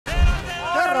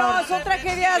son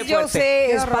tragedias, yo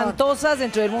sé, espantosas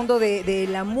dentro del mundo de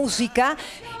la música.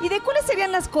 ¿Y de cuáles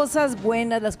serían las cosas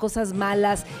buenas, las cosas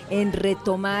malas en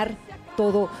retomar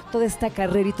toda esta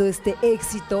carrera y todo este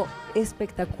éxito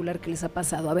espectacular que les ha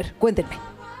pasado? A ver, cuéntenme.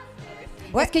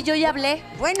 Es que yo ya hablé.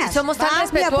 Buenas. Y somos tan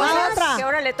respetuosas que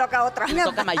ahora le toca a otra. Me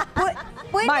toca May.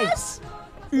 Buenas.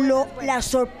 La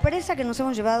sorpresa que nos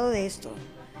hemos llevado de esto.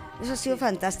 Eso ha sido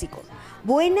fantástico.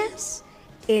 Buenas,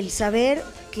 el saber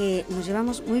que nos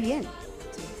llevamos muy bien.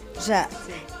 O sea,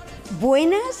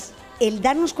 buenas, el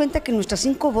darnos cuenta que nuestras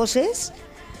 5 voces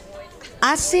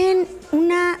hacen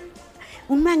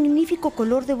un magnífico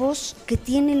color de voz que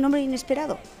tiene el nombre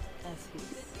Inesperado.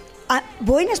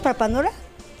 Buenas para Pandora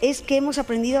es que hemos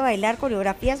aprendido a bailar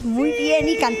coreografías muy bien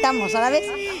y cantamos a la vez.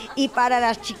 Y para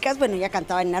las chicas, bueno, ya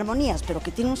cantaban en armonías, pero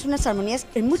que tenemos unas armonías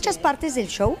en muchas partes del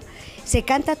show, se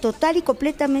canta total y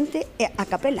completamente a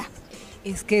capela.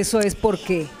 Es que eso es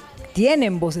porque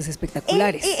tienen voces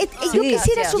espectaculares. Yo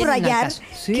quisiera subrayar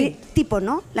que, tipo,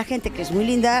 ¿no? La gente que es muy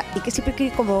linda y que siempre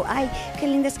quiere como, ay, qué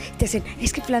lindas, te dicen,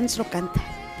 es que Flans no canta.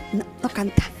 No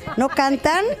canta. No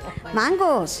cantan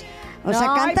mangos. O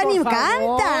sea, cantan y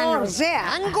cantan. O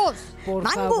sea,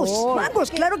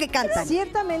 mangos, claro que cantan.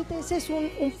 Ciertamente ese es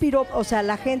un piropo, o sea,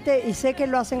 la gente, y sé que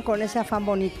lo hacen con ese afán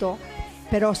bonito,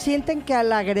 pero sienten que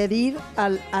al agredir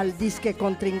al disque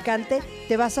contrincante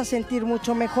te vas a sentir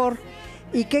mucho mejor.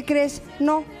 ¿Y qué crees?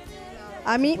 No.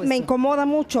 A mí me incomoda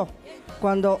mucho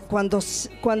cuando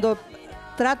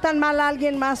tratan mal a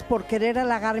alguien más por querer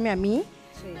halagarme a mí,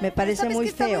 me parece muy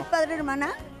feo. ¿Sabes qué está muy padre, hermana?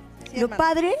 Lo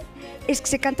padre es que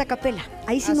se canta a capela.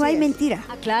 Ahí sí no hay mentira.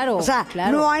 Claro. O sea,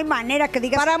 no hay manera que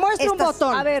digas. Para muestra un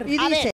botón. A ver, y dice.